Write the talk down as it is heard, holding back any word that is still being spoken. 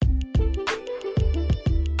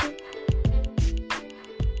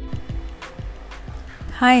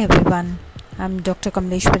Hi everyone, I'm Dr.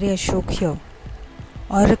 Kamleshwari Ashok here.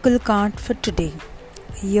 Oracle card for today.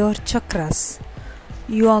 Your chakras.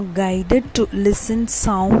 You are guided to listen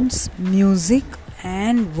sounds, music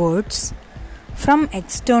and words from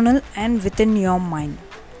external and within your mind.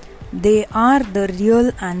 They are the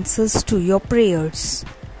real answers to your prayers.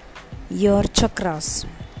 Your chakras.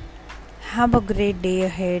 Have a great day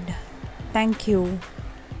ahead. Thank you.